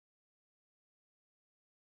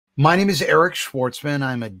My name is Eric Schwartzman.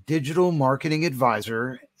 I'm a digital marketing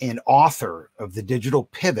advisor and author of The Digital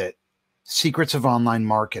Pivot, Secrets of Online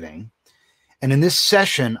Marketing. And in this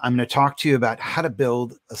session, I'm going to talk to you about how to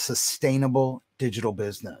build a sustainable digital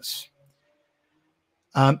business.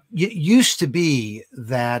 It used to be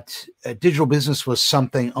that a digital business was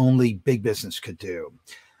something only big business could do.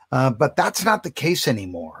 But that's not the case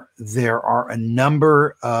anymore. There are a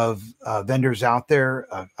number of vendors out there,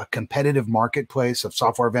 a competitive marketplace of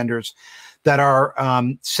software vendors that are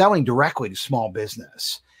selling directly to small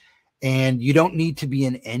business. And you don't need to be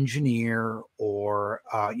an engineer or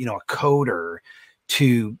a coder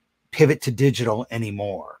to pivot to digital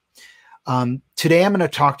anymore. Today, I'm going to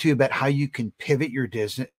talk to you about how you can pivot your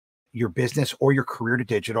business or your career to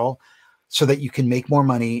digital so that you can make more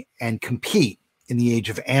money and compete in the age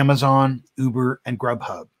of Amazon, Uber, and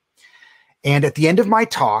Grubhub. And at the end of my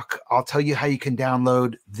talk, I'll tell you how you can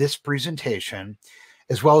download this presentation,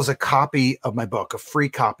 as well as a copy of my book, a free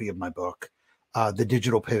copy of my book, The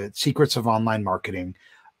Digital Pivot, Secrets of Online Marketing,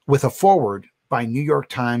 with a foreword by New York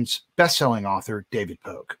Times bestselling author David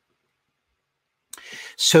Pogue.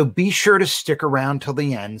 So be sure to stick around till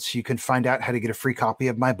the end so you can find out how to get a free copy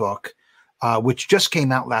of my book, which just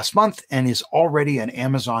came out last month and is already an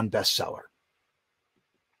Amazon bestseller.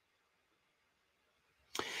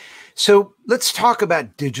 So let's talk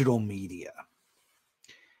about digital media.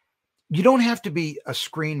 You don't have to be a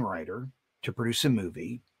screenwriter to produce a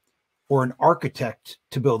movie or an architect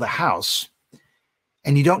to build a house,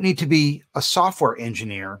 and you don't need to be a software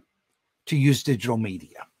engineer to use digital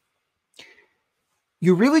media.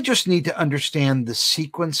 You really just need to understand the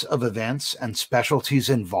sequence of events and specialties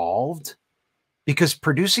involved, because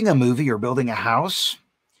producing a movie or building a house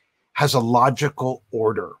has a logical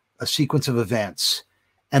order, a sequence of events.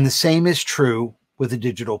 And the same is true with a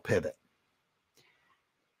digital pivot.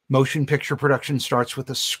 Motion picture production starts with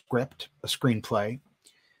a script, a screenplay.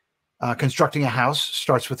 Constructing a house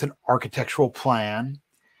starts with an architectural plan.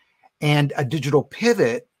 And a digital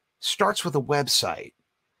pivot starts with a website,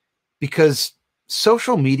 because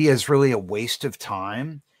social media is really a waste of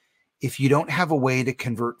time if you don't have a way to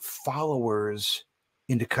convert followers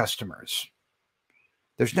into customers.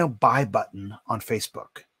 There's no buy button on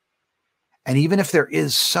Facebook. And even if there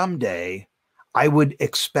is someday, I would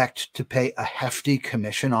expect to pay a hefty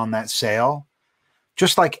commission on that sale,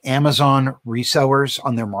 just like Amazon resellers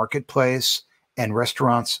on their marketplace and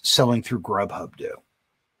restaurants selling through Grubhub do.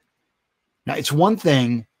 Now, it's one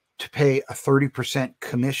thing to pay a 30%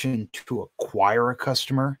 commission to acquire a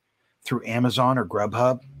customer through Amazon or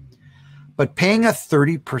Grubhub, but paying a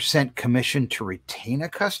 30% commission to retain a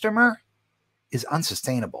customer is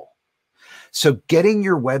unsustainable. So getting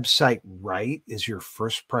your website right is your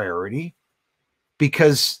first priority,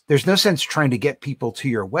 because there's no sense trying to get people to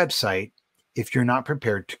your website if you're not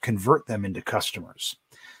prepared to convert them into customers.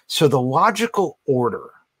 So the logical order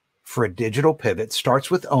for a digital pivot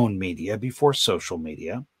starts with owned media before social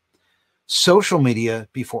media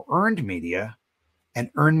before earned media,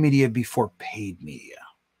 and earned media before paid media.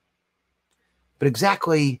 But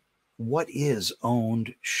exactly what is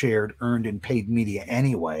owned, shared, earned, and paid media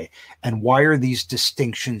anyway? And why are these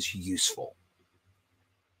distinctions useful?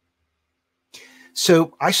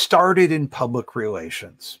 So I started in public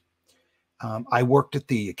relations. I worked at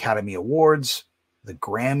the Academy Awards, the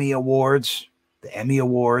Grammy Awards, the Emmy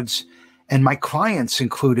Awards, and my clients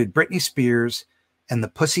included Britney Spears and the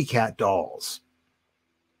Pussycat Dolls.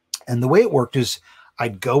 And the way it worked is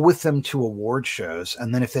I'd go with them to award shows,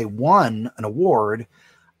 and then if they won an award,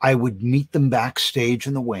 I would meet them backstage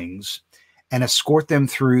in the wings and escort them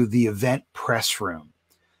through the event press room.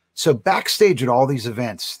 So backstage at all these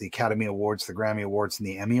events, the Academy Awards, the Grammy Awards, and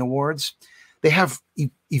the Emmy Awards, they have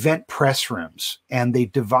event press rooms, and they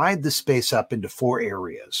divide the space up into 4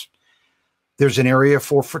 areas. There's an area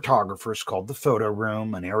for photographers called the photo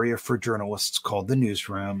room, an area for journalists called the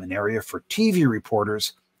newsroom, an area for TV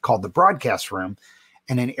reporters called the broadcast room,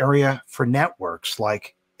 and an area for networks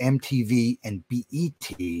like MTV and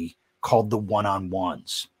BET called the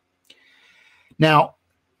one-on-ones. Now,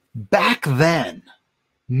 back then,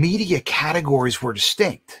 media categories were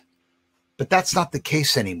distinct, but that's not the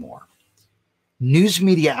case anymore. News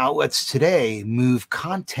media outlets today move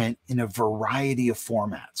content in a variety of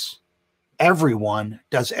formats. Everyone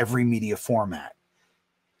does every media format.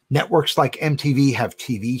 Networks like MTV have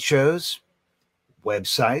TV shows,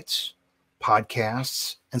 websites,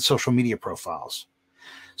 podcasts, and social media profiles.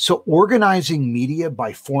 So organizing media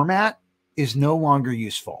by format is no longer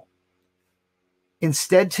useful.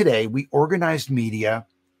 Instead, today, we organize media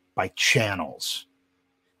by channels,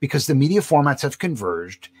 because the media formats have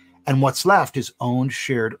converged And what's left is owned,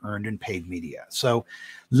 shared, earned, and paid media. So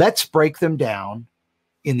let's break them down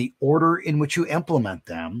in the order in which you implement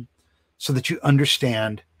them so that you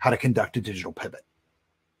understand how to conduct a digital pivot.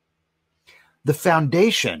 The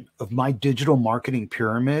foundation of my digital marketing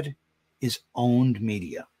pyramid is owned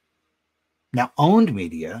media. Now, owned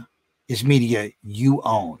media is media you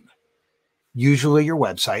own, usually your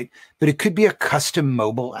website, but it could be a custom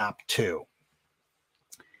mobile app too.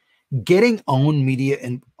 Getting owned media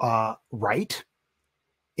right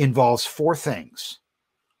involves four things.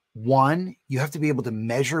 One, you have to be able to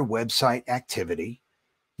measure website activity.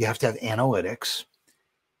 You have to have analytics.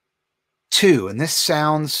 Two, and this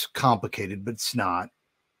sounds complicated, but it's not,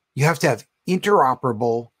 you have to have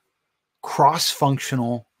interoperable,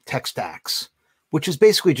 cross-functional tech stacks, which is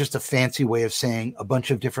basically just a fancy way of saying a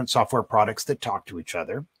bunch of different software products that talk to each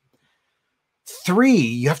other. Three,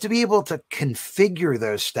 you have to be able to configure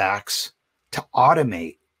those stacks to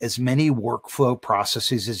automate as many workflow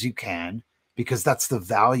processes as you can, because that's the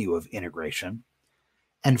value of integration.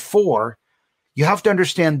 And four, you have to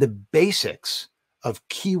understand the basics of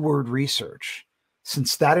keyword research,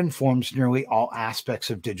 since that informs nearly all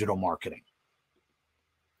aspects of digital marketing.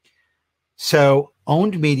 So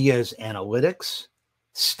owned media is analytics,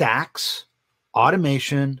 stacks,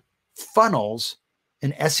 automation, funnels,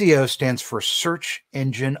 and SEO stands for search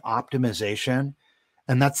engine optimization.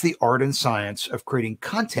 And that's the art and science of creating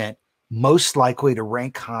content most likely to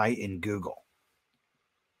rank high in Google.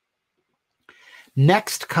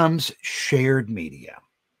 Next comes shared media.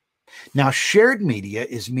 Now, shared media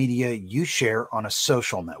is media you share on a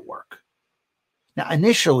social network. Now,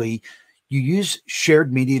 initially, you use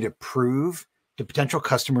shared media to prove to potential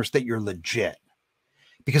customers that you're legit.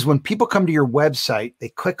 Because when people come to your website, they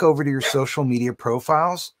click over to your social media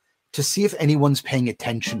profiles to see if anyone's paying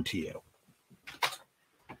attention to you.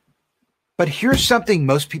 But here's something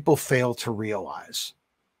most people fail to realize.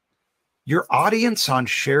 Your audience on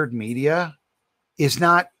shared media is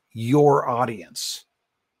not your audience.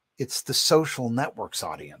 It's the social network's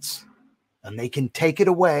audience. And they can take it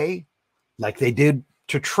away like they did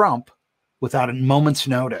to Trump without a moment's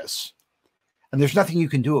notice. And there's nothing you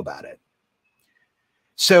can do about it.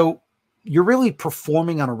 So you're really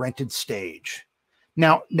performing on a rented stage.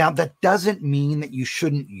 Now that doesn't mean that you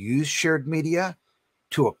shouldn't use shared media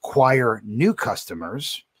to acquire new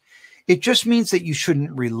customers. It just means that you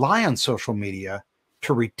shouldn't rely on social media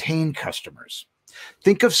to retain customers.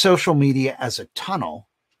 Think of social media as a tunnel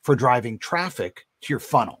for driving traffic to your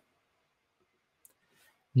funnel.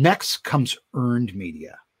 Next comes earned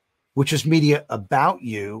media, which is media about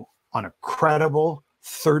you on a credible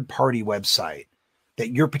third-party website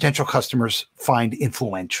that your potential customers find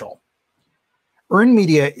influential. Earned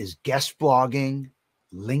media is guest blogging,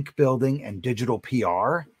 link building, and digital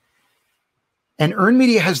PR. And earned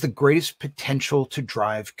media has the greatest potential to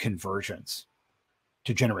drive conversions,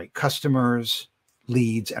 to generate customers,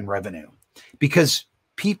 leads, and revenue. Because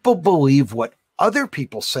people believe what other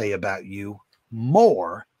people say about you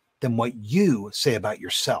more than what you say about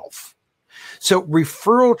yourself. So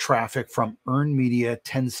referral traffic from earned media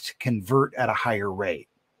tends to convert at a higher rate.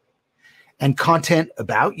 And content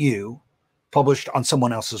about you published on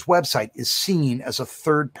someone else's website is seen as a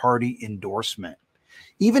third-party endorsement,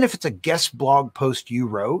 even if it's a guest blog post you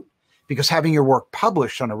wrote, because having your work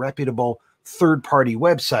published on a reputable third-party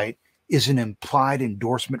website is an implied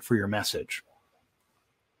endorsement for your message.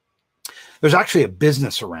 There's actually a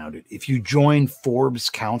business around it. If you join Forbes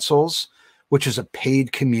Councils, which is a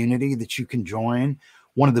paid community that you can join,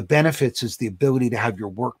 one of the benefits is the ability to have your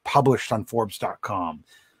work published on Forbes.com.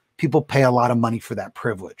 People pay a lot of money for that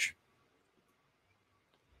privilege.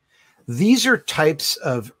 These are types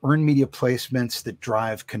of earned media placements that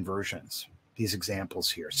drive conversions, these examples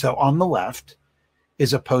here. So on the left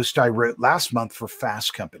is a post I wrote last month for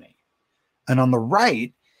Fast Company. And on the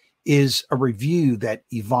right is a review that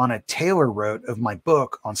Ivana Taylor wrote of my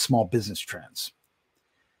book on small business trends.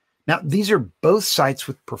 Now, these are both sites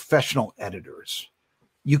with professional editors.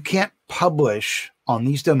 You can't publish on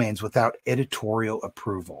these domains without editorial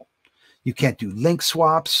approval. You can't do link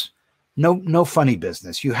swaps, no funny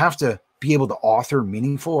business. You have to be able to author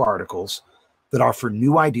meaningful articles that offer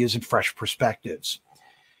new ideas and fresh perspectives.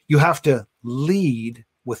 You have to lead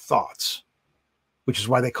with thoughts, which is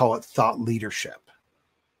why they call it thought leadership.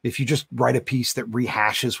 If you just write a piece that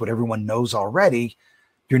rehashes what everyone knows already,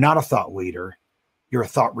 you're not a thought leader, you're a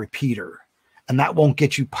thought repeater, and that won't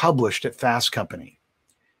get you published at Fast Company.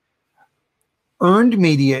 Earned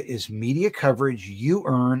media is media coverage you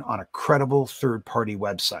earn on a credible third-party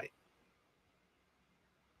website.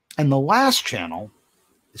 And the last channel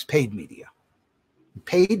is paid media.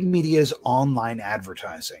 Paid media is online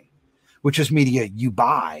advertising. which is media you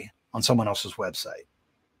buy on someone else's website.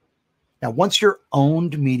 Now, once your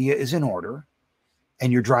owned media is in order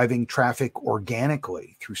and you're driving traffic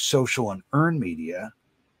organically through social and earned media,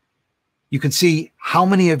 you can see how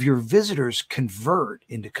many of your visitors convert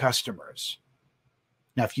into customers.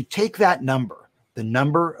 Now, if you take that number, the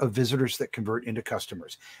number of visitors that convert into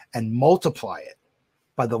customers, and multiply it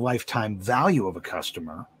by the lifetime value of a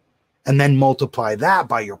customer, and then multiply that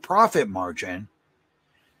by your profit margin,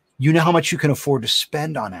 you know how much you can afford to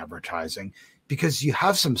spend on advertising, because you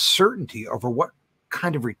have some certainty over what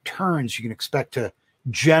kind of returns you can expect to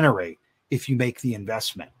generate if you make the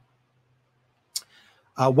investment.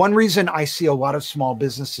 One reason I see a lot of small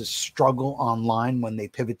businesses struggle online when they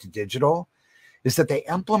pivot to digital is that they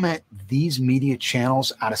implement these media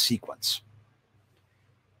channels out of sequence.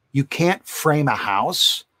 You can't frame a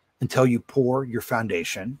house until you pour your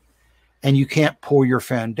foundation, and you can't pour your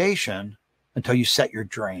foundation until you set your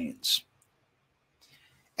drains.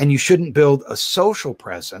 And you shouldn't build a social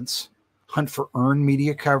presence, hunt for earned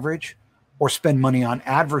media coverage, or spend money on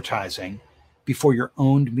advertising before your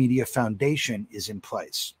owned media foundation is in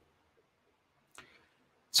place.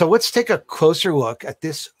 So let's take a closer look at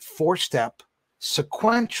this 4-step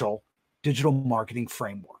sequential digital marketing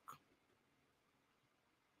framework.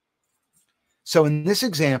 So in this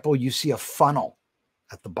example, you see a funnel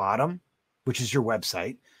at the bottom, which is your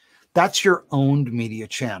website. That's your owned media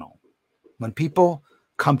channel. When people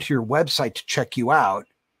come to your website to check you out,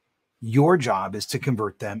 your job is to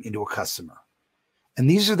convert them into a customer. And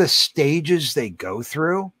these are the stages they go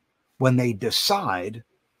through when they decide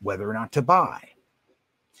whether or not to buy.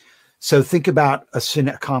 So think about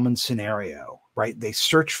a common scenario, right? They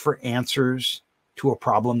search for answers to a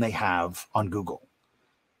problem they have on Google,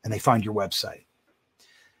 and they find your website.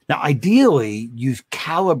 Now, ideally, you've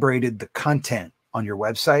calibrated the content on your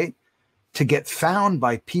website to get found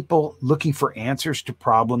by people looking for answers to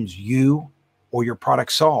problems you or your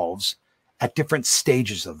product solves at different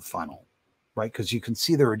stages of the funnel, right? Because you can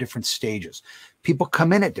see there are different stages. People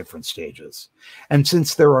come in at different stages. And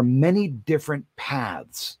since there are many different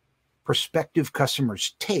paths prospective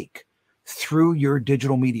customers take through your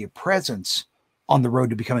digital media presence on the road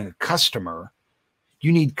to becoming a customer,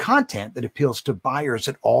 you need content that appeals to buyers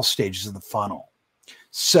at all stages of the funnel.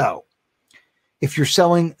 So if you're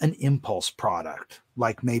selling an impulse product,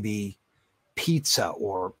 like maybe pizza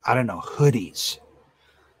or, I don't know, hoodies,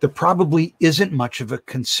 there probably isn't much of a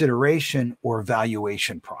consideration or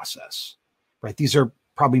evaluation process, right? These are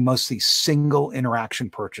probably mostly single interaction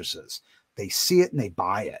purchases. They see it and they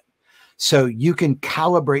buy it. So you can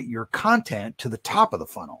calibrate your content to the top of the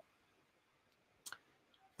funnel.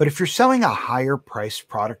 But if you're selling a higher priced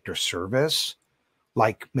product or service,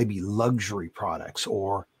 like maybe luxury products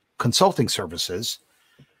or consulting services,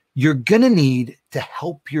 you're going to need to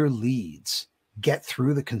help your leads get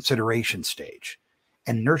through the consideration stage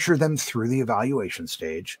and nurture them through the evaluation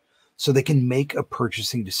stage so they can make a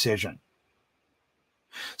purchasing decision.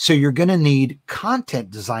 So you're going to need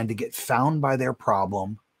content designed to get found by their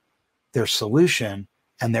problem, their solution,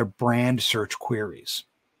 and their brand search queries.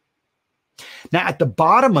 Now, at the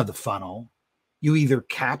bottom of the funnel, you either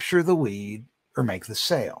capture the lead or make the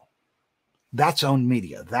sale. That's owned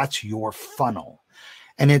media. That's your funnel.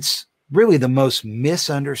 And it's really the most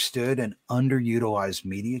misunderstood and underutilized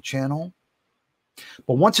media channel.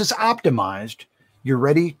 But once it's optimized, you're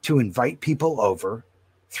ready to invite people over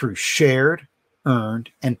through shared, earned,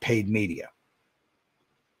 and paid media,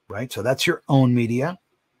 right? So that's your own media.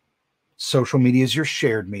 Social media is your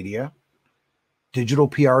shared media. Digital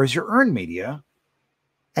PR is your earned media.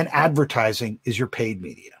 And advertising is your paid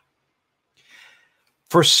media.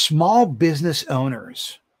 For small business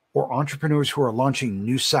owners or entrepreneurs who are launching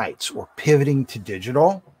new sites or pivoting to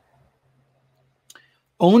digital,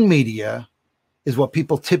 owned media is what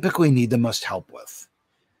people typically need the most help with.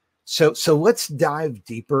 So let's dive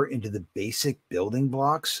deeper into the basic building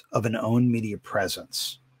blocks of an owned media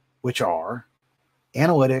presence, which are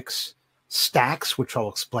analytics, stacks, which I'll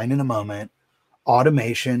explain in a moment,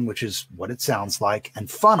 automation, which is what it sounds like, and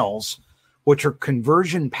funnels, which are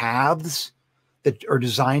conversion paths that are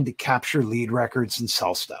designed to capture lead records and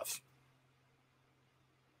sell stuff.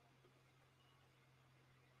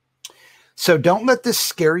 So don't let this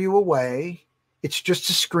scare you away. It's just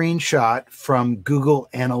a screenshot from Google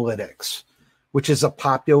Analytics, which is a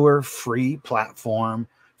popular free platform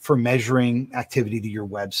for measuring activity to your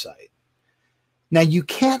website. Now, you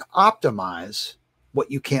can't optimize what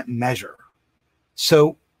you can't measure.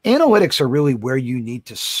 So analytics are really where you need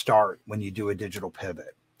to start when you do a digital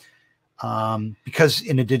pivot. Because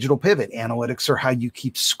in a digital pivot, analytics are how you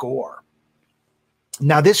keep score.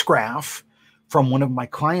 Now, this graph from one of my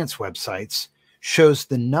clients' websites shows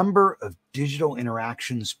the number of digital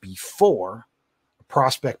interactions before a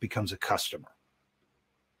prospect becomes a customer.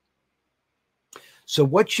 So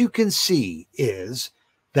what you can see is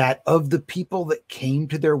that of the people that came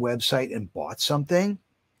to their website and bought something,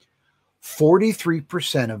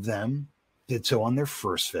 43% of them did so on their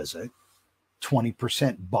first visit,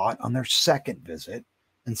 20% bought on their second visit,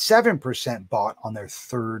 and 7% bought on their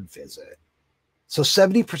third visit. So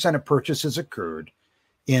 70% of purchases occurred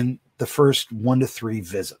in the first 1 to 3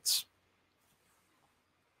 visits.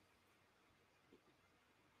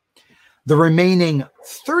 The remaining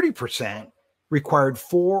 30% required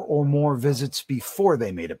 4 or more visits before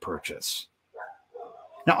they made a purchase.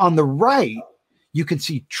 Now, on the right, you can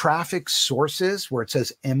see traffic sources where it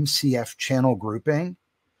says MCF channel grouping,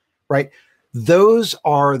 right? Those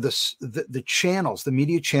are the channels, the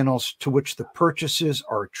media channels to which the purchases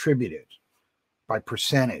are attributed by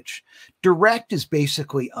percentage. Direct is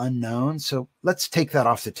basically unknown, so let's take that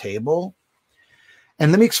off the table.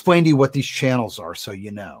 And let me explain to you what these channels are so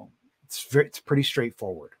you know. It's pretty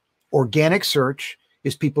straightforward. Organic search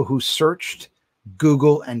is people who searched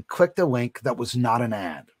Google and clicked a link that was not an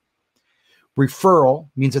ad. Referral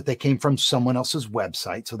means that they came from someone else's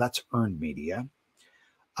website, so that's earned media.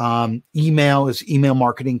 Email is email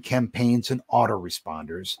marketing campaigns and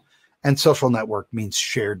autoresponders. And social network means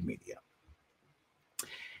shared media.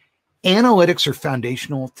 Analytics are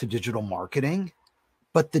foundational to digital marketing,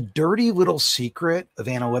 but the dirty little secret of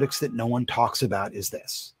analytics that no one talks about is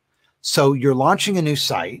this. So you're launching a new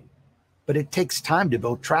site, but it takes time to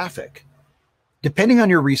build traffic. Depending on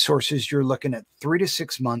your resources, you're looking at 3 to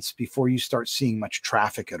 6 months before you start seeing much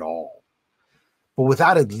traffic at all. But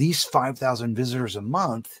without at least 5,000 visitors a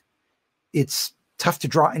month, it's tough to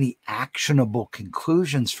draw any actionable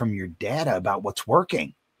conclusions from your data about what's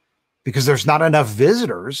working because there's not enough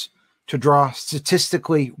visitors to draw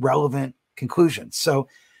statistically relevant conclusions. So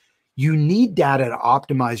you need data to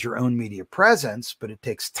optimize your own media presence, but it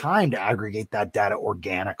takes time to aggregate that data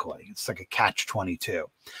organically. It's like a catch-22.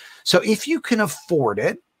 So if you can afford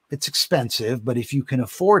it, it's expensive, but if you can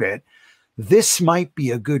afford it, this might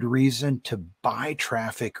be a good reason to buy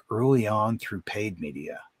traffic early on through paid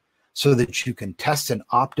media so that you can test and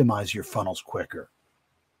optimize your funnels quicker.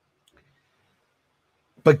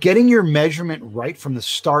 But getting your measurement right from the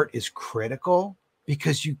start is critical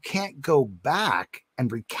because you can't go back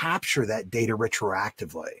and recapture that data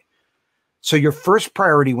retroactively. So your first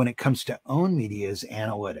priority when it comes to owned media is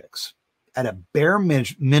analytics. At a bare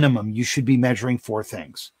minimum, you should be measuring 4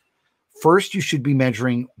 things. First, you should be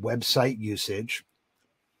measuring website usage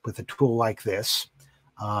with a tool like this.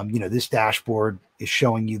 This dashboard is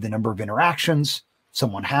showing you the number of interactions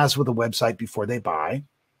someone has with a website before they buy.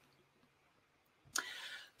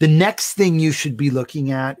 The next thing you should be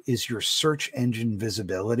looking at is your search engine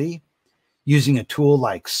visibility using a tool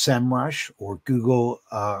like SEMrush or Google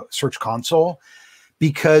Search Console,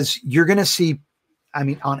 because you're going to see,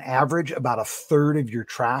 on average, about 1/3 of your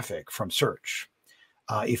traffic from search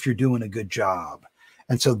if you're doing a good job.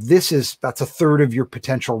 And so that's 1/3 of your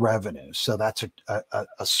potential revenue. So that's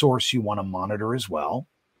a source you want to monitor as well.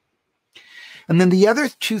 And then the other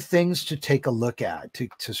 2 things to take a look at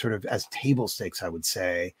to sort of as table stakes, I would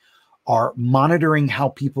say, are monitoring how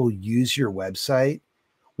people use your website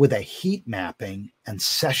with a heat mapping and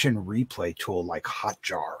session replay tool like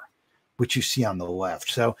Hotjar, which you see on the left.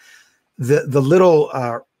 So the little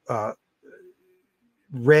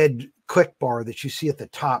red click bar that you see at the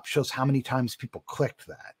top shows how many times people clicked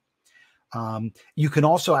that. You can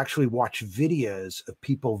also actually watch videos of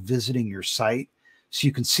people visiting your site, so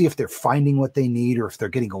you can see if they're finding what they need or if they're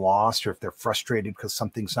getting lost or if they're frustrated because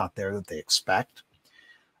something's not there that they expect.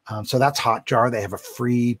 So that's Hotjar. They have a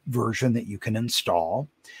free version that you can install.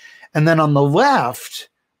 And then on the left,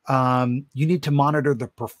 you need to monitor the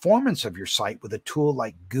performance of your site with a tool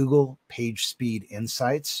like Google PageSpeed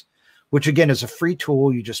Insights, which again is a free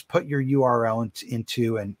tool. You just put your URL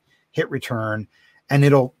into and hit return, and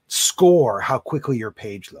it'll score how quickly your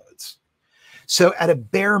page loads. So at a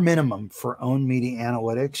bare minimum for owned media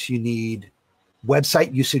analytics, you need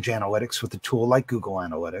website usage analytics with a tool like Google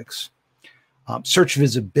Analytics, search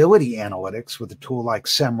visibility analytics with a tool like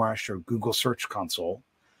SEMrush or Google Search Console,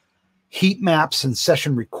 heat maps and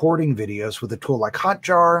session recording videos with a tool like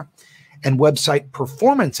Hotjar, and website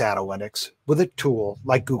performance analytics with a tool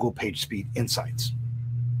like Google PageSpeed Insights.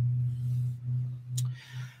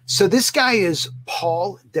 So this guy is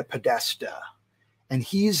Paul DePodesta, and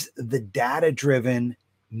he's the data-driven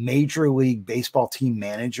Major League Baseball team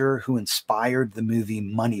manager who inspired the movie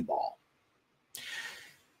Moneyball.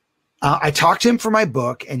 I talked to him for my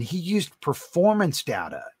book, and he used performance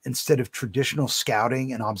data instead of traditional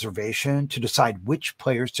scouting and observation to decide which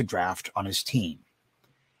players to draft on his team.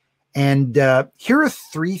 And here are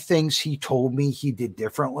 3 things he told me he did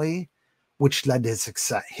differently, which led to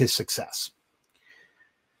his success.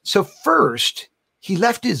 So first, he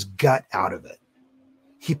left his gut out of it.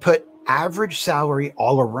 He put average salary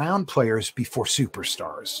all-around players before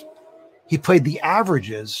superstars. He played the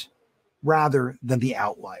averages rather than the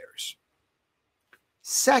outliers.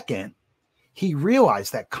 Second, he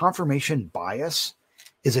realized that confirmation bias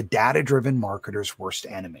is a data-driven marketer's worst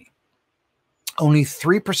enemy. Only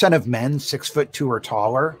 3% of men 6'2" or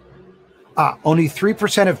taller. Only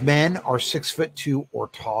 3% of men are 6'2" or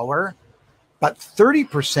taller, but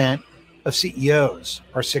 30% of CEOs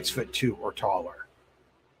are 6'2" or taller.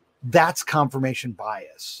 That's confirmation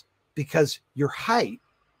bias, because your height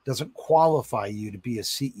doesn't qualify you to be a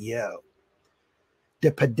CEO.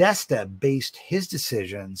 De Podesta based his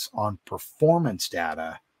decisions on performance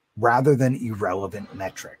data rather than irrelevant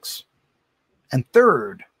metrics. And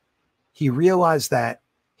third, he realized that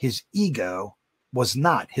his ego was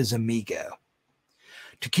not his amigo.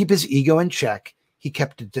 To keep his ego in check, he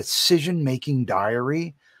kept a decision-making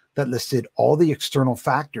diary that listed all the external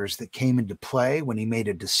factors that came into play when he made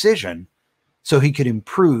a decision so he could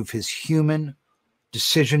improve his human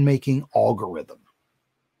decision-making algorithm.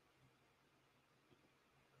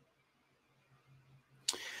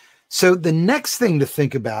 So the next thing to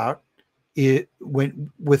think about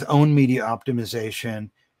with own media optimization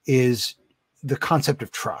is the concept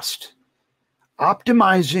of trust.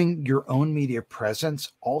 Optimizing your own media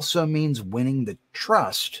presence also means winning the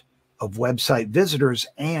trust of website visitors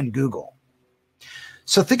and Google.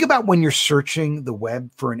 So think about when you're searching the web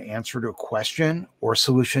for an answer to a question or a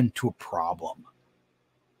solution to a problem.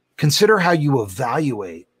 Consider how you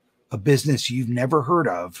evaluate a business you've never heard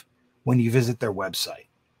of when you visit their website.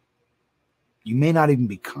 You may not even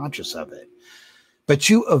be conscious of it, but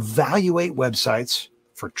you evaluate websites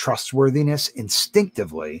for trustworthiness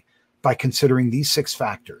instinctively by considering these 6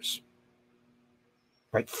 factors.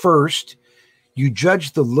 Right? First, you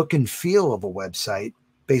judge the look and feel of a website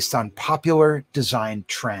based on popular design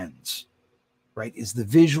trends. Right? Is the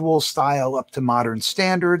visual style up to modern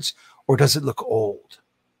standards, or does it look old?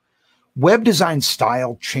 Web design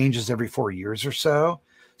style changes every 4 years or so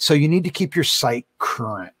you need to keep your site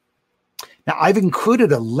current. Now, I've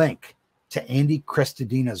included a link to Andy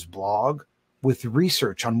Crestodina's blog with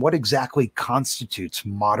research on what exactly constitutes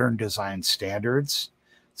modern design standards,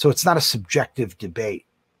 so it's not a subjective debate.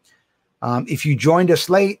 If you joined us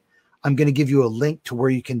late, I'm going to give you a link to where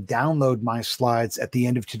you can download my slides at the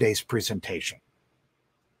end of today's presentation.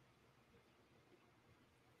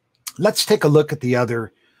 Let's take a look at the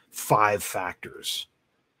other 5 factors.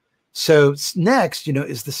 So next,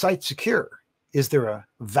 is the site secure? Is there a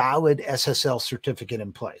valid SSL certificate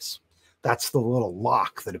in place? That's the little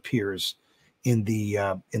lock that appears in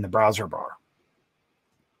the browser bar.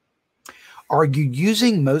 Are you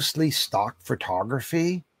using mostly stock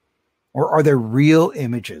photography, or are there real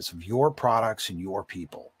images of your products and your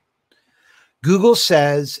people? Google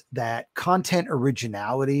says that content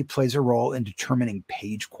originality plays a role in determining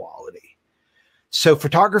page quality. So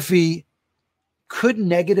photography could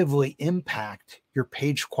negatively impact your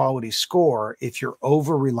page quality score if you're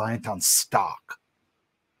over-reliant on stock.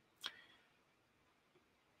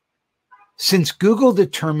 Since Google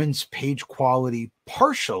determines page quality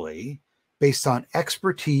partially based on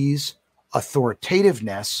expertise,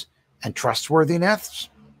 authoritativeness, and trustworthiness,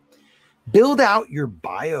 build out your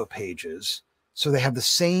bio pages so they have the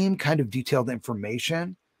same kind of detailed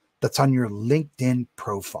information that's on your LinkedIn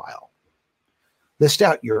profile. List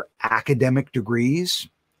out your academic degrees,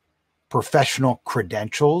 professional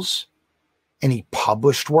credentials, any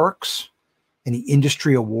published works, any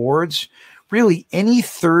industry awards, really any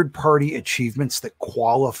third-party achievements that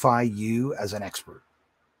qualify you as an expert.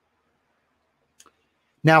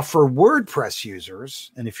 Now, for WordPress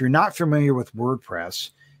users, and if you're not familiar with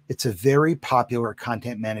WordPress, it's a very popular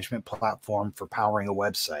content management platform for powering a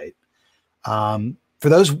website. For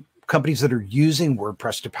those companies that are using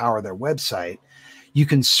WordPress to power their website, you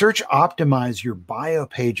can search optimize your bio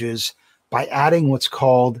pages by adding what's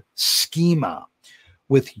called schema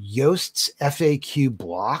with Yoast's FAQ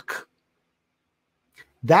block.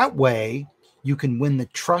 That way, you can win the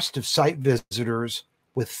trust of site visitors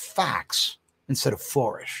with facts instead of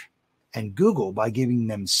flourish, and Google by giving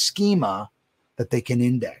them schema that they can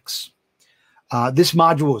index. This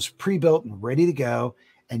module is pre-built and ready to go,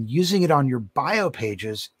 and using it on your bio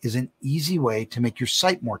pages is an easy way to make your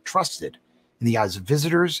site more trusted in the eyes of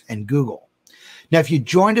visitors and Google. Now, if you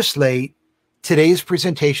joined us late, Today's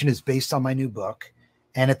presentation is based on my new book.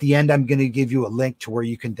 And at the end, I'm going to give you a link to where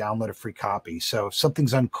you can download a free copy. So if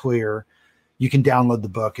something's unclear, you can download the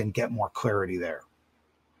book and get more clarity there.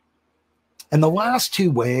 And the last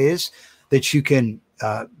two ways that you can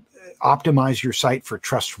optimize your site for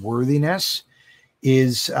trustworthiness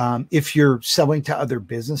is if you're selling to other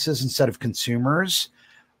businesses instead of consumers,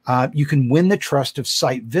 you can win the trust of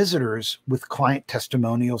site visitors with client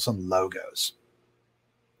testimonials and logos.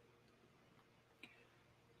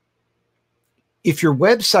 If your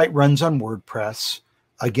website runs on WordPress,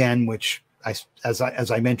 again, which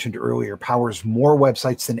as I mentioned earlier, powers more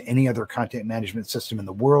websites than any other content management system in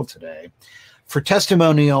the world today. For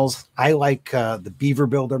testimonials, I like the Beaver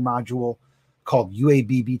Builder module called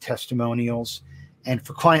UABB Testimonials. And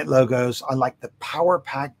for client logos, I like the Power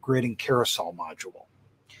Pack Grid and Carousel module.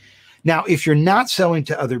 Now, if you're not selling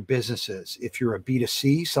to other businesses, if you're a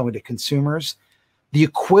B2C selling to consumers, the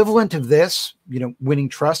equivalent of this, winning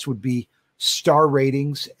trust would be star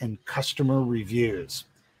ratings and customer reviews.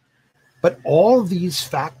 But all these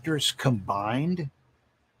factors combined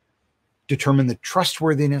determine the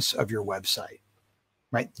trustworthiness of your website,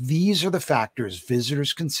 right? These are the factors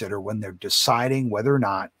visitors consider when they're deciding whether or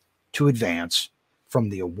not to advance from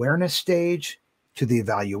the awareness stage to the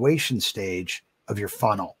evaluation stage of your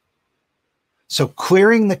funnel. So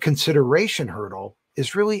clearing the consideration hurdle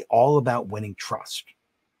is really all about winning trust.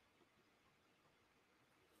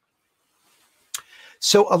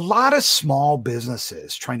 So a lot of small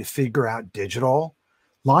businesses trying to figure out digital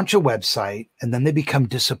launch a website, and then they become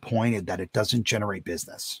disappointed that it doesn't generate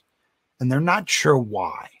business. And they're not sure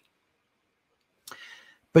why.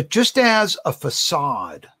 But just as a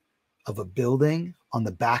facade of a building on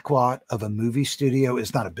the backlot of a movie studio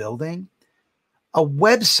is not a building, a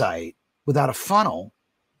website without a funnel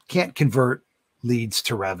can't convert leads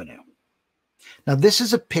to revenue. Now, this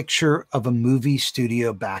is a picture of a movie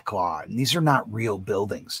studio backlot, and these are not real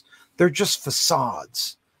buildings. They're just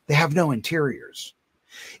facades. They have no interiors.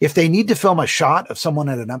 If they need to film a shot of someone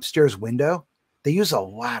at an upstairs window, they use a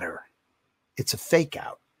ladder. It's a fake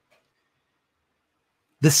out.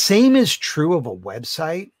 The same is true of a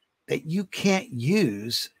website that you can't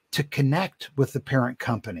use to connect with the parent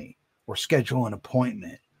company or schedule an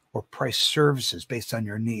appointment or price services based on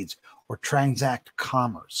your needs or transact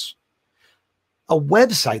commerce. A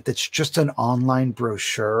website that's just an online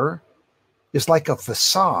brochure is like a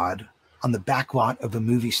facade on the backlot of a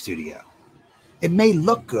movie studio. It may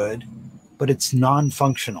look good, but it's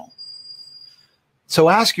non-functional. So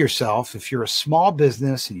ask yourself, if you're a small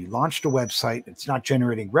business and you launched a website, it's not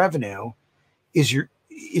generating revenue, is your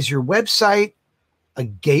website a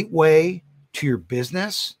gateway to your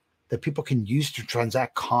business that people can use to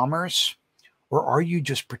transact commerce, or are you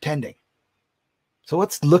just pretending? So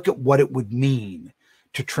let's look at what it would mean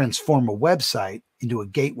to transform a website into a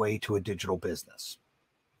gateway to a digital business.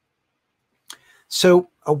 So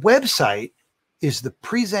a website is the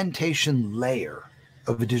presentation layer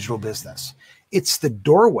of a digital business. It's the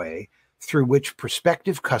doorway through which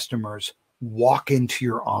prospective customers walk into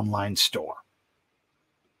your online store.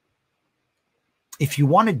 If you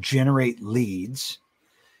want to generate leads,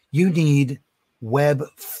 you need web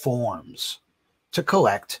forms to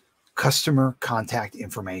collect customer contact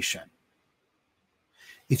information.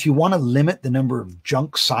 If you want to limit the number of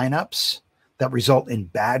junk signups that result in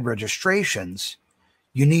bad registrations,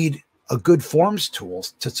 you need a good forms tool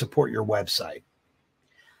to support your website.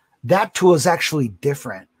 That tool is actually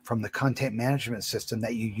different from the content management system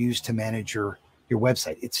that you use to manage your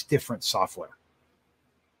website. It's different software.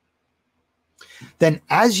 Then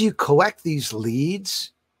as you collect these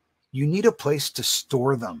leads, you need a place to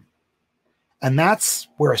store them. And that's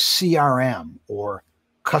where a CRM or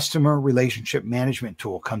customer relationship management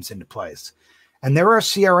tool comes into place. And there are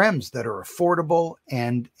CRMs that are affordable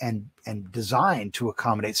and designed to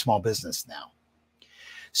accommodate small business now.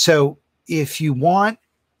 So if you want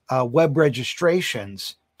web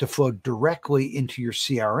registrations to flow directly into your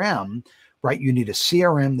CRM, right, you need a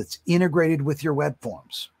CRM that's integrated with your web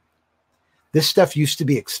forms. This stuff used to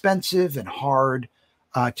be expensive and hard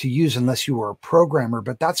to use unless you were a programmer,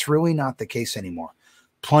 but that's really not the case anymore.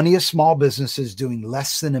 Plenty of small businesses doing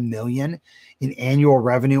less than $1 million in annual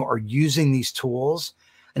revenue are using these tools.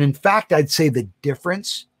 And in fact, I'd say the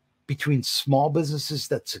difference between small businesses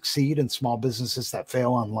that succeed and small businesses that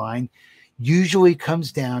fail online usually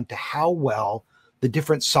comes down to how well the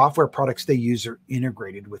different software products they use are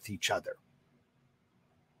integrated with each other.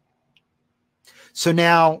 So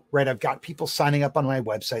now, right, I've got people signing up on my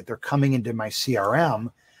website. They're coming into my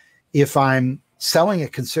CRM. If I'm selling a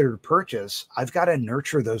considered purchase, I've got to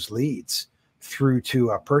nurture those leads through to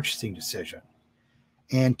a purchasing decision.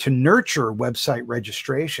 And to nurture website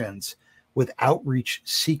registrations with outreach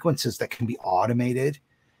sequences that can be automated,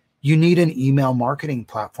 you need an email marketing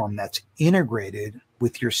platform that's integrated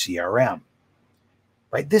with your CRM,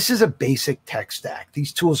 right? This is a basic tech stack.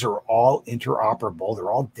 These tools are all interoperable.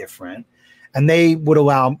 They're all different. And they would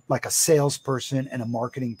allow like a salesperson and a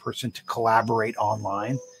marketing person to collaborate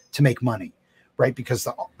online to make money, right? Because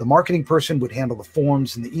the marketing person would handle the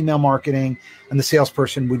forms and the email marketing, and the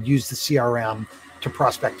salesperson would use the CRM to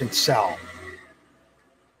prospect and sell.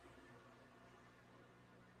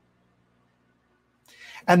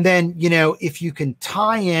 And then, if you can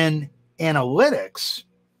tie in analytics,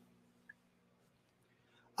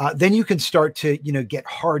 then you can start to, get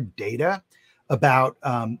hard data about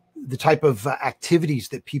the type of activities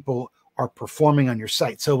that people are performing on your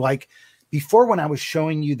site. So like before, when I was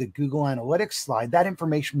showing you the Google Analytics slide, that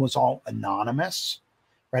information was all anonymous,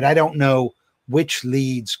 right? I don't know which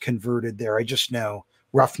leads converted there. I just know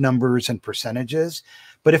rough numbers and percentages.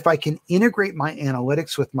 But if I can integrate my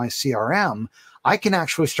analytics with my CRM, I can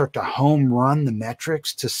actually start to home run the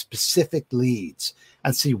metrics to specific leads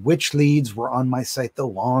and see which leads were on my site the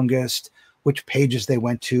longest, which pages they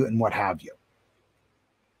went to, and what have you.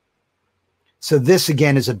 So this,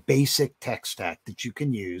 again, is a basic tech stack that you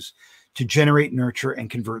can use to generate, nurture, and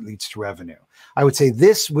convert leads to revenue. I would say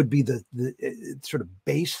this would be the sort of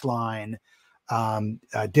baseline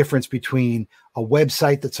difference between a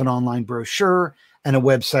website that's an online brochure and a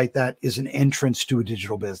website that is an entrance to a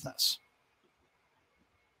digital business.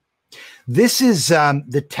 This is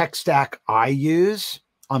the tech stack I use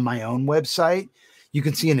on my own website. You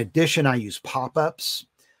can see in addition, I use pop-ups.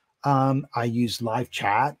 I use live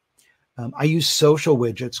chat. I use social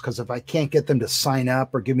widgets because if I can't get them to sign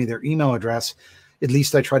up or give me their email address, at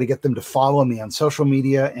least I try to get them to follow me on social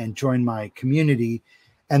media and join my community.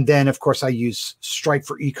 And then, of course, I use Stripe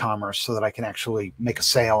for e-commerce so that I can actually make a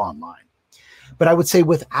sale online. But I would say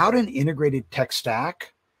without an integrated tech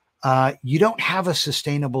stack, you don't have a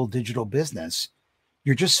sustainable digital business.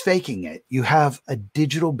 You're just faking it. You have a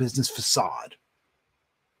digital business facade.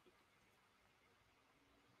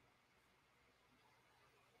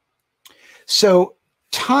 So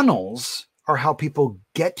tunnels are how people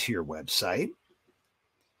get to your website,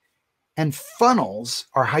 and funnels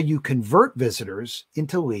are how you convert visitors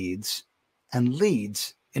into leads and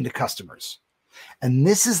leads into customers. And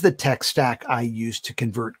this is the tech stack I use to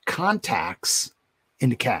convert contacts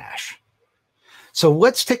into cash. So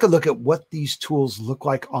let's take a look at what these tools look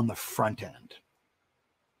like on the front end.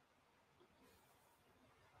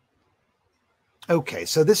 Okay,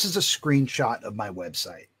 so this is a screenshot of my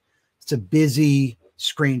website. It's a busy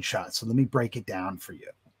screenshot, so let me break it down for you.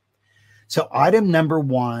 So item number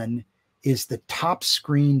one is the top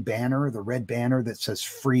screen banner, the red banner that says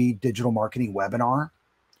free digital marketing webinar.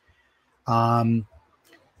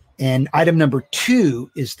 And item number two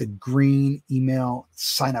is the green email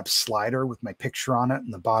sign up slider with my picture on it in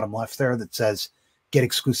the bottom left there that says get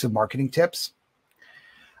exclusive marketing tips.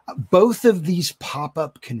 Both of these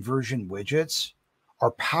pop-up conversion widgets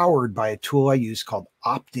are powered by a tool I use called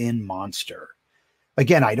Opt-in Monster.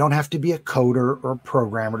 Again, I don't have to be a coder or a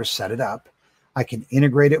programmer to set it up. I can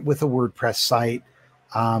integrate it with a WordPress site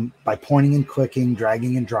by pointing and clicking,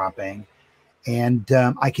 dragging and dropping. And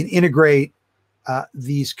I can integrate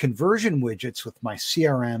these conversion widgets with my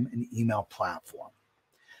CRM and email platform.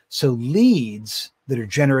 So leads that are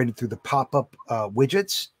generated through the pop-up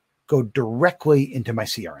widgets go directly into my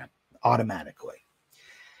CRM automatically.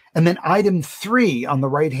 And then item three on the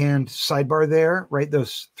right-hand sidebar there, right?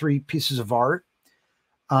 Those three pieces of art.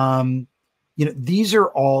 These are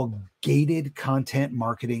all gated content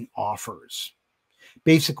marketing offers.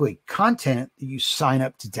 Basically, content that you sign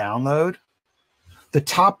up to download. The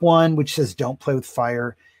top one, which says Don't Play with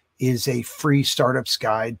Fire, is a free startup's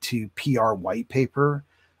guide to PR white paper,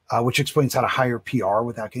 which explains how to hire PR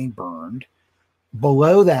without getting burned.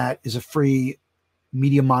 Below that is a free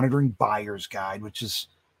media monitoring buyer's guide, which is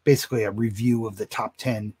basically a review of the top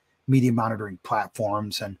 10 media monitoring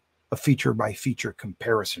platforms and a feature by feature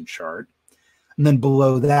comparison chart. And then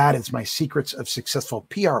below that is my Secrets of Successful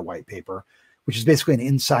PR white paper, which is basically an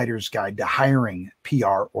insider's guide to hiring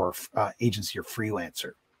PR or agency or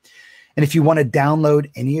freelancer. And if you want to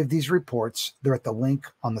download any of these reports, they're at the link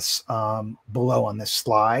on this below on this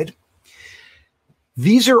slide.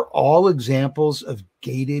 These are all examples of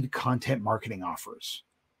gated content marketing offers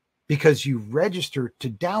because you register to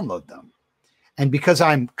download them. And because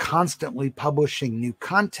I'm constantly publishing new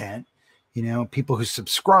content, people who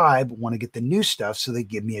subscribe want to get the new stuff, so they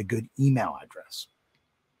give me a good email address.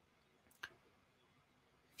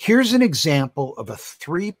 Here's an example of a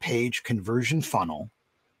 3-page conversion funnel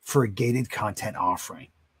for a gated content offering.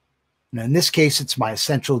 Now, in this case, it's my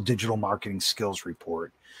Essential Digital Marketing Skills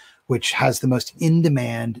Report, which has the most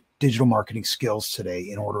in-demand digital marketing skills today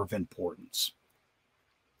in order of importance.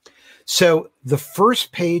 So the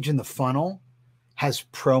first page in the funnel has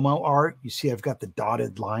promo art. You see I've got the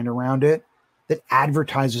dotted line around it that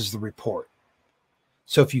advertises the report.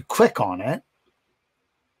 So if you click on it,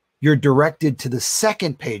 you're directed to the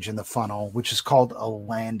second page in the funnel, which is called a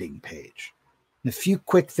landing page. And a few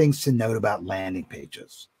quick things to note about landing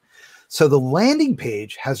pages. So the landing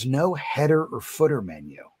page has no header or footer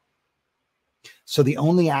menu. So the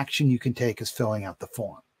only action you can take is filling out the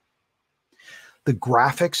form. The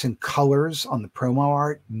graphics and colors on the promo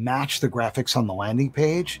art match the graphics on the landing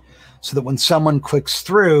page so that when someone clicks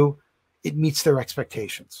through, it meets their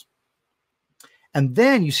expectations. And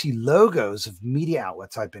then you see logos of media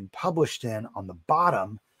outlets I've been published in on the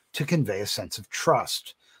bottom to convey a sense of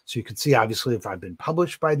trust. So you can see, obviously, if I've been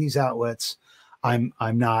published by these outlets, I'm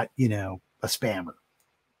not, a spammer.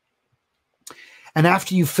 And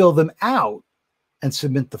after you fill them out and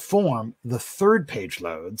submit the form, the third page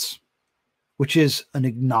loads, which is an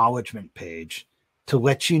acknowledgement page to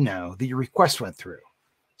let you know that your request went through.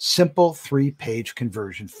 Simple 3-page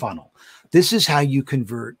conversion funnel. This is how you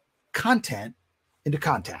convert content into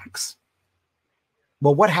contacts.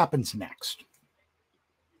 Well, what happens next?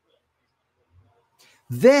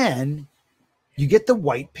 Then you get the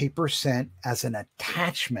white paper sent as an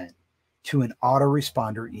attachment to an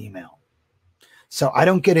autoresponder email. So I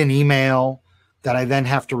don't get an email that I then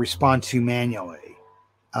have to respond to manually.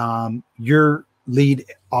 Your lead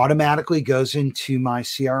automatically goes into my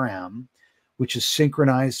CRM, which is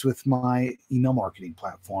synchronized with my email marketing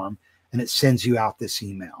platform, and it sends you out this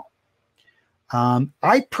email.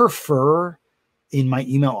 I prefer in my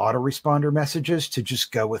email autoresponder messages to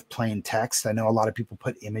just go with plain text. I know a lot of people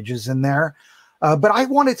put images in there, but I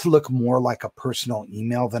want it to look more like a personal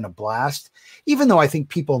email than a blast. Even though I think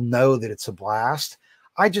people know that it's a blast,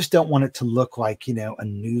 I just don't want it to look like, a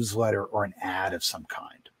newsletter or an ad of some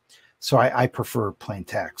kind. So I prefer plain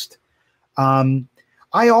text.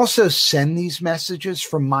 I also send these messages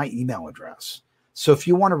from my email address. So if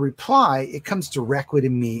you want to reply, it comes directly to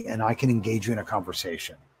me and I can engage you in a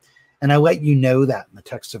conversation. And I let you know that in the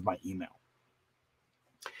text of my email.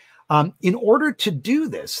 In order to do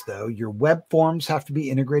this, though, your web forms have to be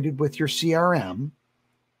integrated with your CRM,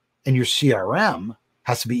 and your CRM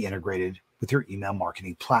has to be integrated with your email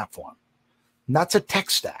marketing platform. And that's a tech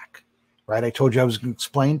stack, right? I told you I was going to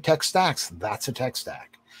explain tech stacks. That's a tech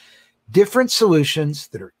stack. Different solutions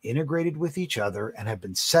that are integrated with each other and have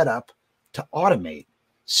been set up to automate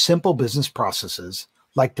simple business processes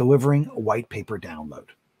like delivering a white paper download.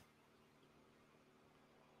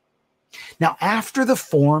 Now, after the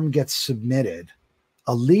form gets submitted,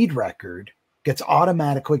 a lead record gets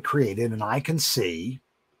automatically created, and I can see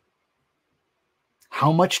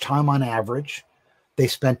how much time on average they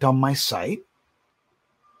spent on my site,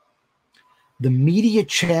 the media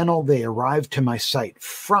channel they arrived to my site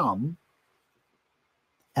from,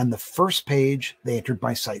 and the first page they entered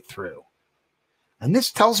my site through. And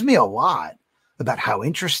this tells me a lot about how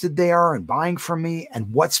interested they are in buying from me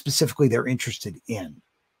and what specifically they're interested in.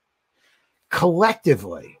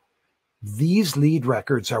 Collectively, these lead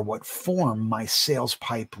records are what form my sales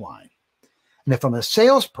pipeline. And if I'm a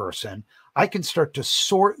salesperson, I can start to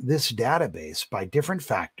sort this database by different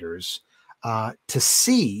factors to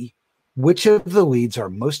see which of the leads are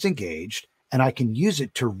most engaged, and I can use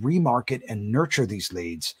it to remarket and nurture these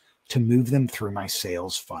leads to move them through my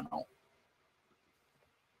sales funnel.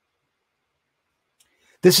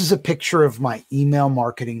 This is a picture of my email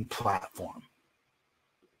marketing platform.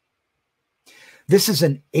 This is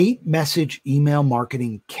an 8-message email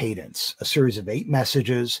marketing cadence, a series of 8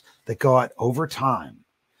 messages that go out over time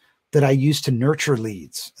that I use to nurture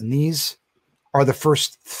leads. And these are the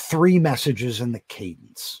first 3 messages in the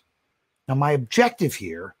cadence. Now, my objective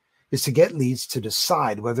here is to get leads to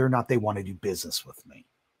decide whether or not they want to do business with me.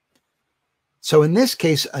 So in this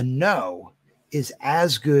case, a no is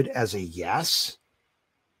as good as a yes,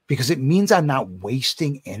 because it means I'm not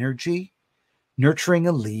wasting energy nurturing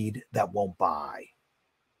a lead that won't buy.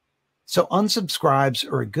 So unsubscribes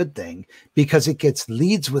are a good thing because it gets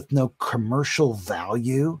leads with no commercial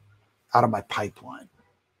value out of my pipeline.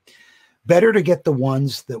 Better to get the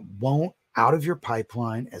ones that won't out of your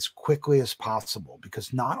pipeline as quickly as possible,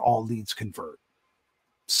 because not all leads convert.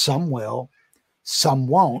 Some will, some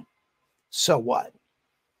won't. So what?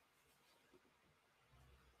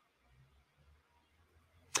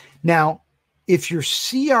 Now, if your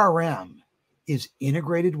CRM is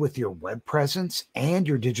integrated with your web presence and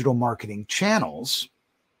your digital marketing channels,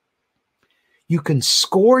 You can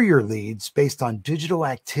score your leads based on digital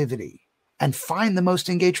activity and find the most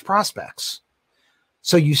engaged prospects.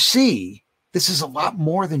 So you see, this is a lot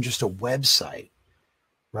more than just a website,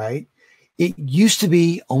 right? It used to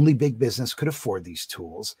be only big business could afford these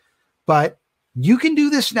tools, but you can do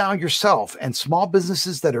this now yourself. And small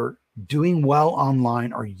businesses that are doing well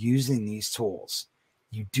online are using these tools.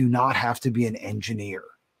 You do not have to be an engineer,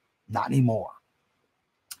 not anymore.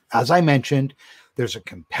 As I mentioned, there's a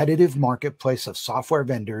competitive marketplace of software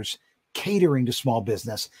vendors catering to small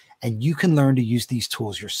business, and you can learn to use these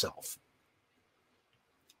tools yourself.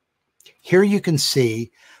 Here you can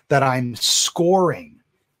see that I'm scoring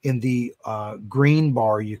in the green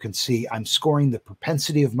bar. You can see I'm scoring the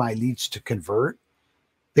propensity of my leads to convert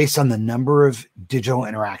based on the number of digital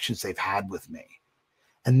interactions they've had with me.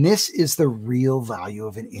 And this is the real value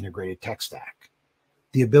of an integrated tech stack.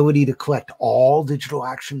 The ability to collect all digital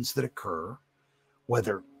actions that occur,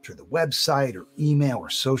 whether through the website or email or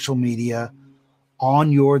social media,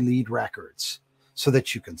 on your lead records, so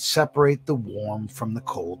that you can separate the warm from the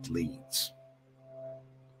cold leads.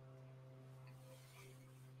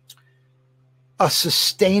 A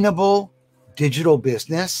sustainable digital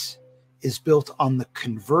business is built on the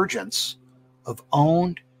convergence of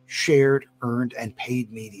owned, shared, earned, and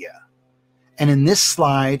paid media. And in this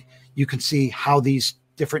slide, you can see how these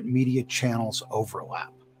different media channels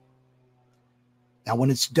overlap. Now,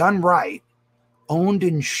 when it's done right, owned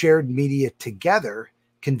and shared media together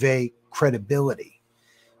convey credibility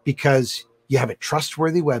because you have a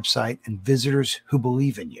trustworthy website and visitors who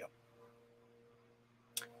believe in you.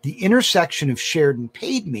 The intersection of shared and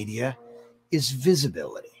paid media is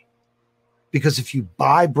visibility, because if you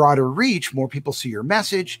buy broader reach, more people see your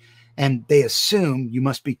message and they assume you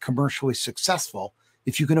must be commercially successful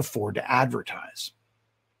if you can afford to advertise.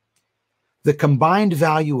 The combined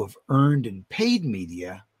value of earned and paid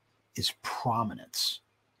media is prominence,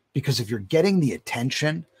 because if you're getting the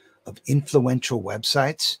attention of influential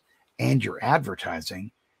websites and your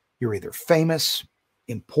advertising, you're either famous,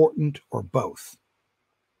 important, or both.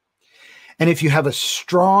 And if you have a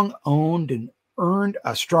strong owned and earned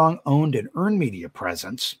media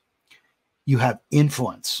presence, you have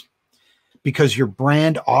influence, because your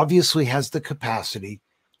brand obviously has the capacity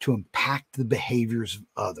to impact the behaviors of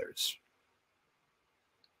others.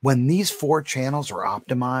 When these four channels are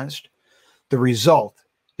optimized, the result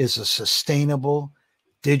is a sustainable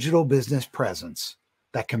digital business presence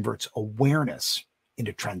that converts awareness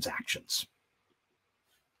into transactions.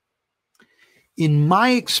 In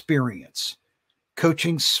my experience,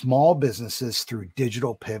 coaching small businesses through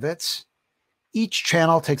digital pivots, each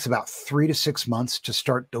channel takes about 3 to 6 months to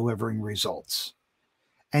start delivering results,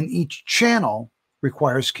 and each channel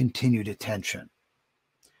requires continued attention.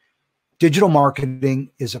 Digital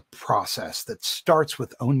marketing is a process that starts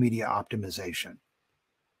with owned media optimization.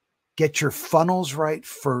 Get your funnels right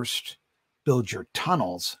first, build your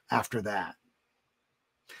tunnels after that.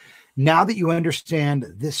 Now that you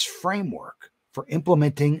understand this framework for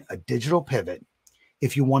implementing a digital pivot,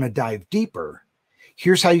 if you want to dive deeper,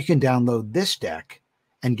 here's how you can download this deck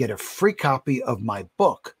and get a free copy of my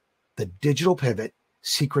book, The Digital Pivot: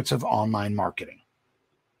 Secrets of Online Marketing.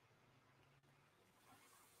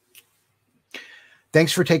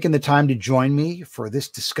 Thanks for taking the time to join me for this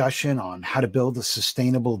discussion on how to build a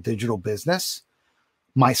sustainable digital business.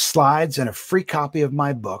 My slides and a free copy of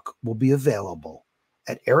my book will be available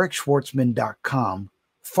at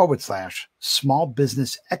ericschwartzman.com/small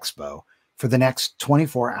business expo for the next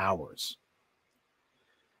 24 hours.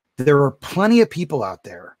 There are plenty of people out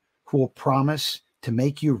there who will promise to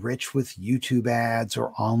make you rich with YouTube ads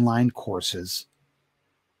or online courses.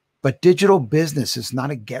 But digital business is not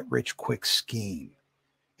a get-rich-quick scheme.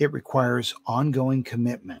 It requires ongoing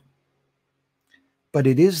commitment. But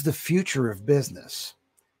it is the future of business.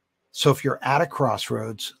 So if you're at a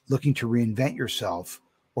crossroads looking to reinvent yourself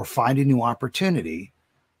or find a new opportunity,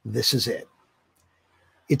 this is it.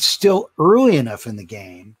 It's still early enough in the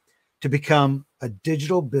game to become a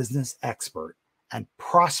digital business expert and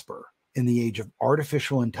prosper in the age of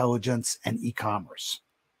artificial intelligence and e-commerce.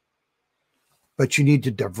 But you need to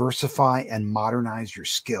diversify and modernize your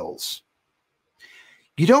skills.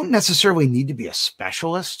 You don't necessarily need to be a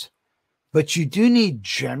specialist, but you do need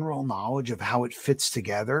general knowledge of how it fits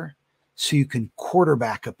together so you can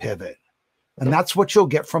quarterback a pivot. And that's what you'll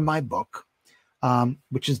get from my book,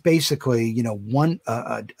 which is basically,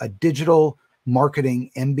 a digital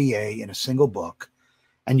marketing MBA in a single book.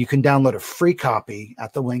 And you can download a free copy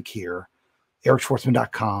at the link here,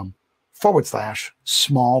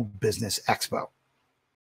 ericschwartzman.com/small business expo.